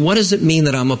listening to what does it mean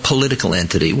that I'm a political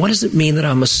entity? What does it mean that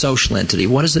I'm a social entity?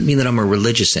 What does it mean that I'm a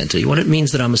religious entity? What it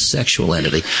means that I'm a sexual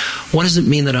entity? What does it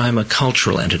mean that I'm a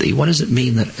cultural entity? What does it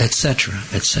mean that, etc.,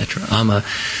 etc.? I'm a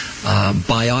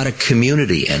biotic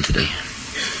community entity.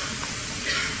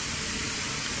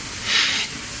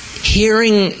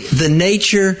 Hearing the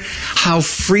nature, how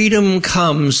freedom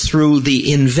comes through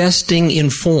the investing in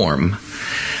form,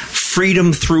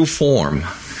 freedom through form.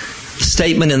 The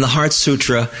statement in the Heart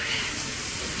Sutra,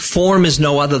 form is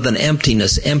no other than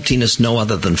emptiness, emptiness no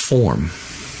other than form.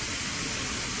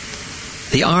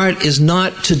 The art is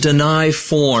not to deny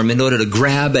form in order to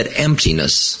grab at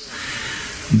emptiness,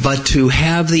 but to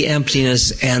have the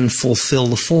emptiness and fulfill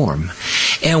the form.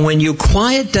 And when you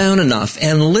quiet down enough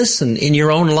and listen in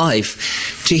your own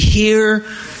life to hear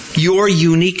your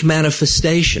unique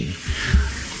manifestation,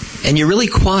 and you're really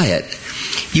quiet,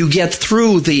 you get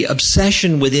through the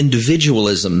obsession with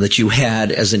individualism that you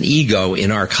had as an ego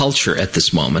in our culture at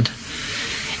this moment,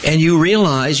 and you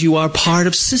realize you are part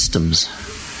of systems.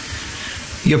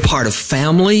 You're part of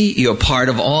family, you're part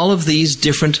of all of these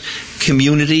different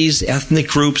communities, ethnic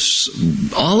groups,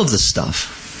 all of the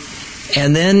stuff.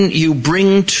 And then you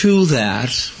bring to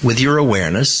that, with your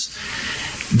awareness,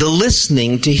 the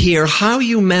listening to hear how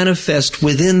you manifest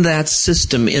within that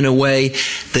system in a way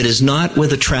that is not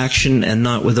with attraction and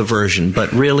not with aversion,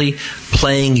 but really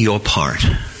playing your part.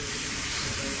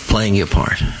 Playing your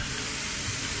part.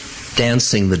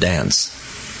 Dancing the dance.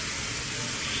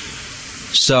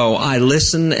 So I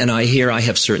listen and I hear I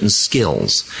have certain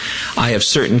skills. I have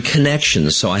certain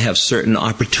connections, so I have certain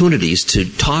opportunities to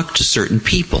talk to certain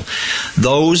people.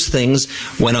 Those things,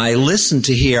 when I listen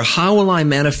to hear, how will I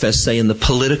manifest, say, in the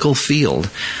political field?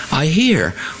 I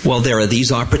hear, well, there are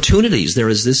these opportunities, there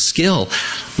is this skill.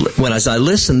 When as I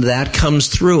listen, that comes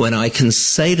through and I can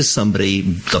say to somebody,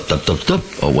 dup, dup, dup,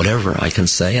 dup, or whatever I can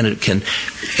say, and it can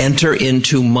enter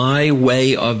into my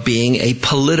way of being a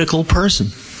political person.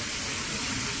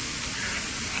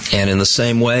 And in the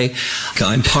same way,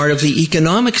 I'm part of the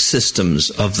economic systems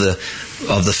of the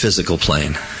physical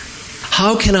plane.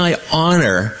 How can I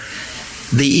honor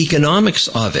the economics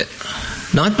of it?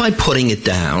 Not by putting it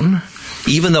down,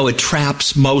 even though it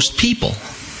traps most people,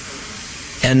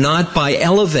 and not by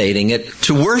elevating it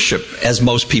to worship, as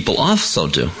most people also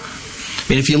do. I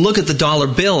mean, if you look at the dollar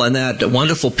bill and that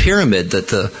wonderful pyramid that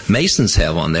the Masons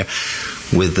have on there,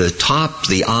 with the top,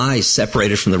 the eye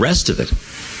separated from the rest of it,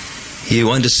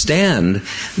 you understand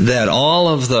that all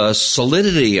of the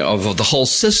solidity of the whole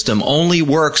system only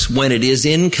works when it is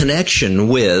in connection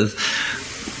with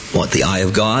the eye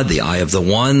of God, the eye of the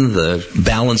One, the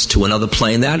balance to another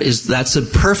plane. That's a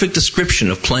perfect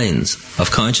description of planes of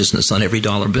consciousness on every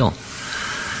dollar bill.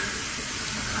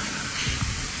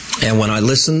 And when I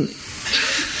listen,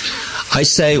 I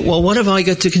say, well, what have I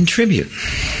got to contribute?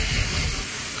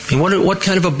 And what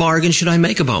kind of a bargain should I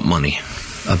make about money,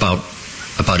 about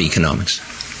economics?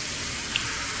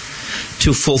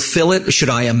 To fulfill it, should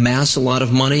I amass a lot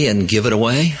of money and give it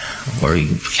away? Or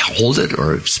hold it,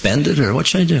 or spend it, or what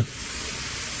should I do?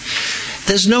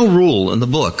 There's no rule in the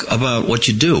book about what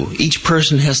you do. Each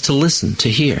person has to listen, to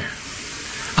hear.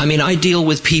 I mean, I deal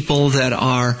with people that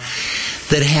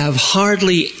have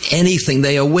hardly anything.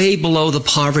 They are way below the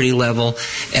poverty level,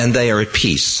 and they are at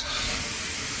peace.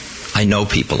 I know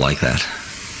people like that.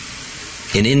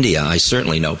 In India, I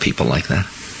certainly know people like that.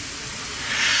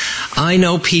 I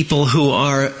know people who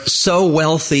are so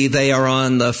wealthy they are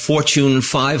on the Fortune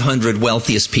 500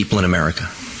 wealthiest people in America.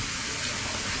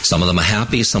 Some of them are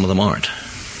happy, some of them aren't.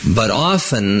 But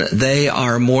often they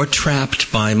are more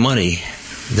trapped by money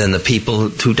than the people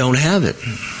who don't have it.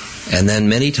 And then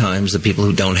many times the people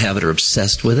who don't have it are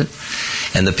obsessed with it.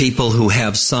 And the people who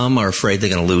have some are afraid they're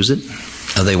going to lose it,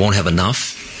 or they won't have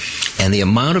enough. And the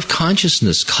amount of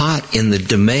consciousness caught in the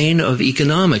domain of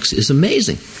economics is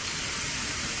amazing.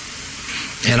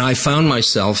 And I found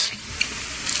myself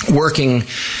working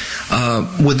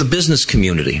with the business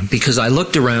community because I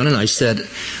looked around and I said,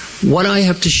 what I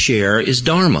have to share is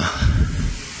Dharma.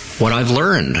 What I've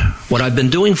learned, what I've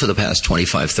been doing for the past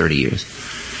 25, 30 years.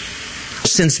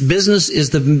 Since business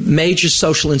is the major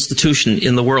social institution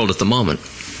in the world at the moment,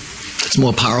 it's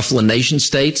more powerful than nation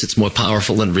states. It's more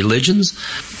powerful than religions.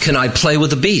 Can I play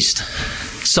with the beast?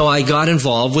 So I got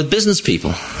involved with business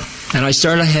people. And I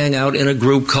started to hang out in a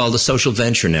group called the Social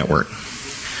Venture Network.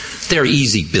 They're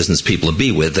easy business people to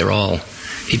be with. They're all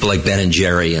people like Ben and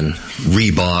Jerry and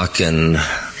Reebok and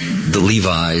the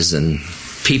Levi's and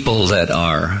people that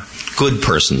are good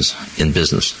persons in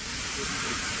business.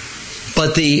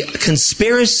 But the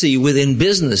conspiracy within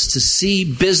business to see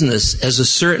business as a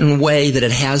certain way that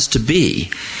it has to be,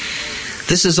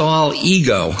 this is all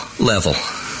ego level.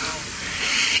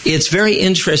 It's very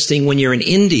interesting when you're in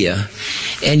India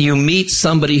and you meet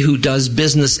somebody who does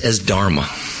business as Dharma.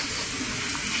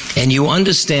 And you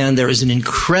understand there is an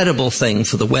incredible thing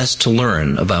for the West to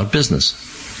learn about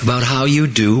business, about how you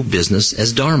do business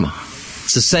as Dharma.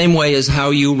 It's the same way as how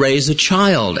you raise a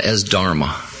child as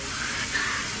Dharma.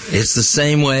 It's the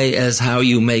same way as how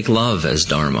you make love as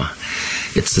Dharma.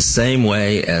 It's the same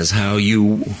way as how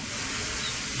you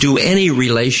do any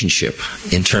relationship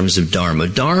in terms of Dharma.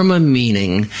 Dharma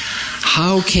meaning,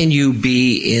 how can you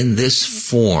be in this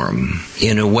form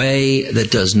in a way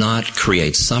that does not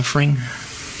create suffering,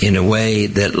 in a way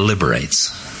that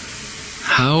liberates?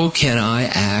 How can I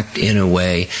act in a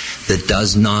way that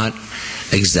does not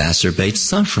exacerbate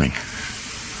suffering?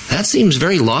 That seems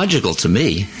very logical to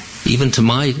me, even to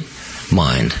my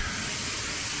mind.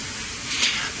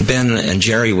 Ben and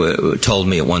Jerry told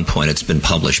me at one point, it's been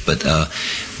published, but Ben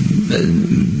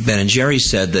and Jerry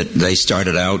said that they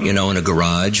started out, in a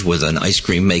garage with an ice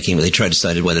cream making. They tried to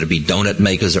decide whether to be donut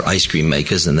makers or ice cream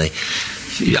makers, and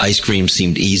ice cream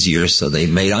seemed easier, so they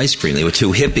made ice cream. They were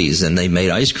two hippies, and they made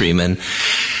ice cream, and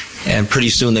pretty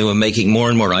soon they were making more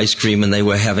and more ice cream, and they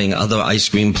were having other ice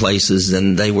cream places,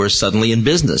 and they were suddenly in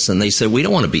business. And they said, we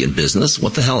don't want to be in business.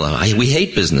 What the hell? We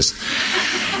hate business.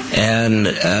 And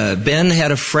Ben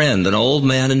had a friend, an old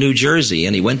man in New Jersey,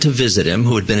 and he went to visit him,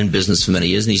 who had been in business for many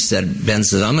years, and Ben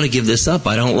said, I'm going to give this up.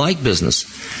 I don't like business.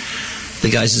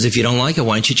 The guy says, if you don't like it,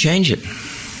 why don't you change it?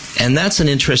 And that's an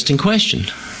interesting question.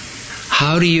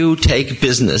 How do you take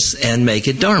business and make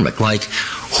it dharmic? Like,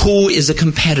 who is a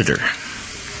competitor?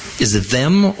 Is it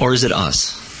them or is it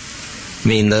us? I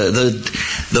mean,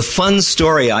 the fun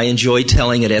story I enjoy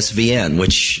telling at SVN,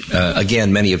 which,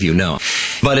 again, many of you know.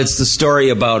 But it's the story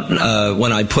about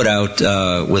when I put out,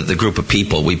 with a group of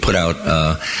people, we put out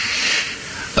a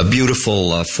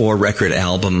beautiful 4-record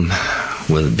album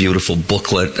with a beautiful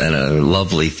booklet and a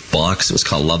lovely box. It was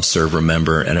called Love, Serve,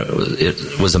 Remember, and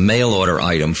it was a mail order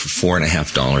item for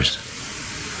 $4.50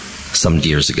 some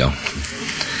years ago.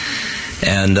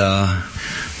 And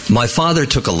my father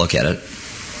took a look at it.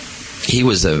 He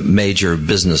was a major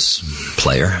business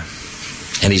player,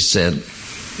 and he said,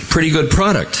 pretty good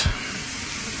product.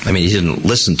 I mean, he didn't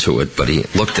listen to it, but he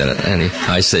looked at it, and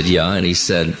I said, yeah, and he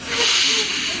said,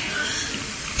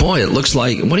 boy, it looks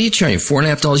like, what are you charging,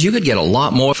 $4.50? You could get a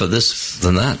lot more for this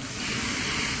than that.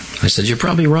 I said, you're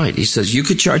probably right. He says, you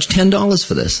could charge $10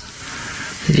 for this.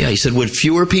 I said, yeah. He said, would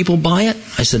fewer people buy it?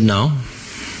 I said, no.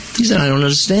 He said, I don't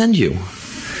understand you.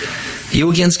 Are you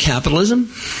against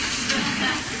capitalism?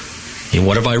 And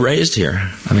what have I raised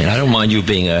here? I mean, I don't mind you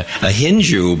being a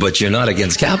Hindu, but you're not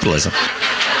against capitalism.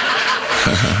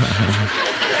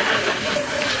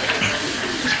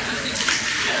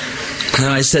 And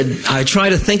I said, I try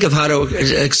to think of how to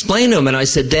explain to him, and I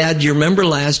said, Dad, you remember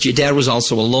last year? Dad was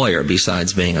also a lawyer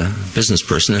besides being a business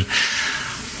person. And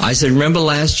I said, remember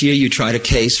last year you tried a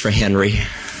case for Henry?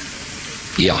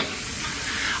 Yeah.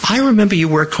 I remember you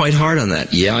worked quite hard on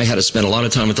that. Yeah, I had to spend a lot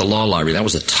of time at the law library. That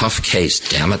was a tough case,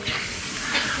 damn it.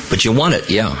 But you won it,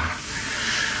 yeah.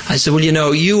 I said, well,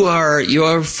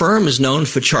 your firm is known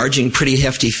for charging pretty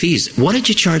hefty fees. What did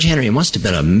you charge Henry? It must have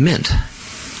been a mint.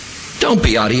 Don't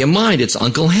be out of your mind. It's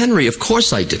Uncle Henry. Of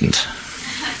course I didn't.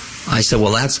 I said,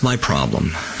 well, that's my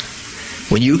problem.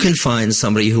 When you can find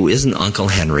somebody who isn't Uncle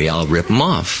Henry, I'll rip him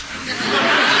off.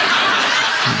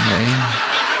 Okay.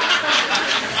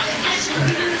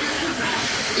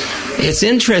 It's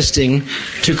interesting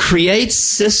to create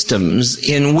systems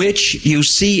in which you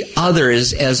see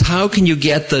others as how can you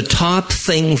get the top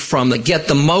thing from them, get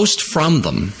the most from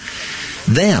them.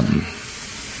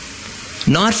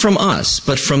 Not from us,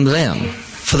 but from them,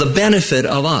 for the benefit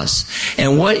of us.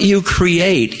 And what you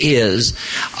create is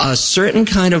a certain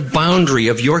kind of boundary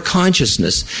of your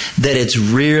consciousness that it's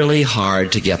really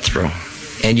hard to get through.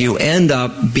 And you end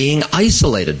up being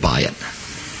isolated by it.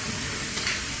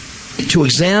 To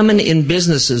examine in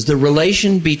businesses the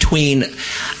relation between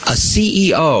a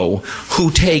CEO who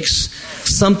takes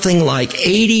something like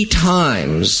 80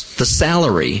 times the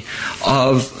salary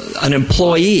of an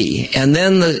employee, and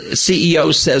then the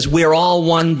CEO says, we're all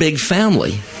one big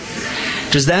family.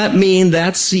 Does that mean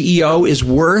that CEO is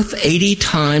worth 80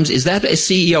 times? Is that a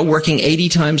CEO working 80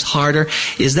 times harder?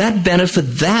 Is that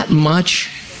benefit that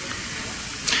much?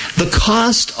 The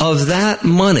cost of that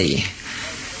money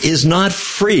is not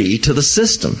free to the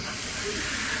system.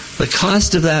 The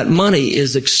cost of that money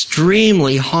is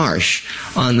extremely harsh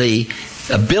on the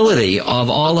ability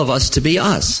of all of us to be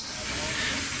us.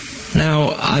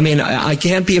 Now, I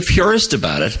can't be a purist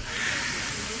about it,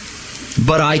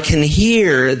 but I can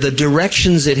hear the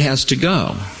directions it has to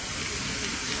go.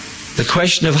 The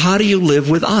question of how do you live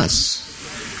with us?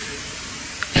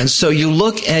 And so you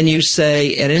look and you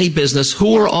say, at any business,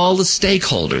 who are all the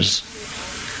stakeholders?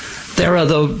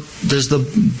 There's the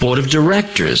board of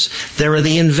directors. There are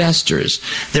the investors.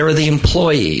 There are the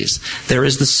employees. There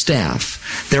is the staff.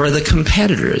 There are the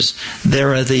competitors.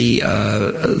 There are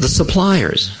the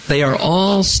suppliers. They are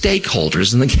all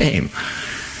stakeholders in the game.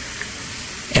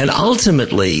 And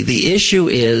ultimately, the issue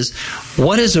is,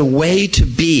 what is a way to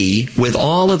be with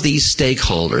all of these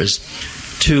stakeholders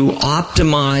to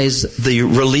optimize the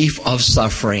relief of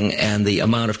suffering and the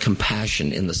amount of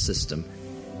compassion in the system?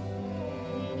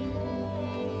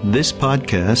 This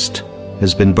podcast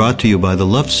has been brought to you by the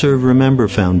Love Serve Remember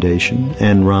Foundation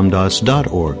and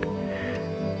Ramdas.org.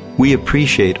 We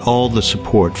appreciate all the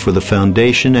support for the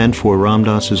foundation and for Ram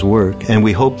Dass's work, and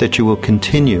we hope that you will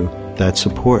continue that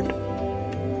support.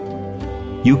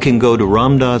 You can go to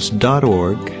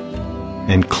Ramdas.org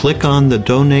and click on the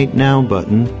Donate Now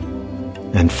button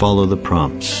and follow the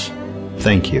prompts.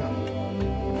 Thank you.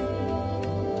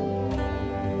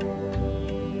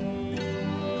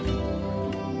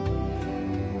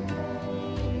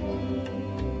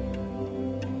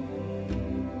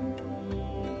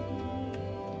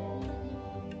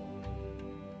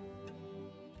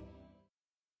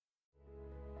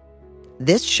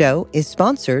 This show is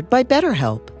sponsored by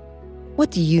BetterHelp.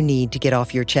 What do you need to get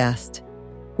off your chest?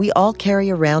 We all carry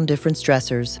around different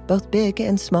stressors, both big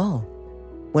and small.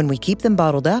 When we keep them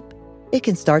bottled up, it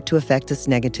can start to affect us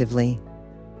negatively.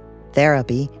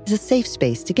 Therapy is a safe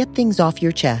space to get things off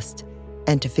your chest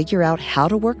and to figure out how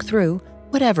to work through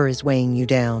whatever is weighing you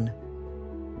down.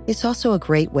 It's also a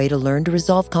great way to learn to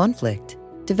resolve conflict,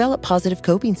 develop positive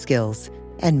coping skills,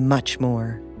 and much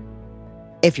more.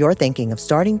 If you're thinking of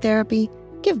starting therapy,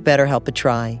 give BetterHelp a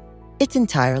try. It's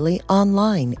entirely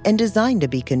online and designed to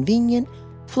be convenient,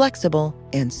 flexible,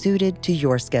 and suited to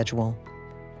your schedule.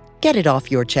 Get it off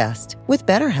your chest with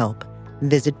BetterHelp.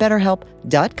 Visit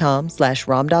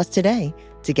BetterHelp.com/Ramdas today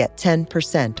to get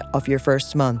 10% off your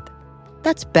first month.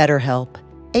 That's BetterHelp,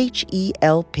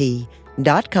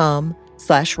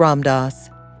 HELP.com/Ramdas.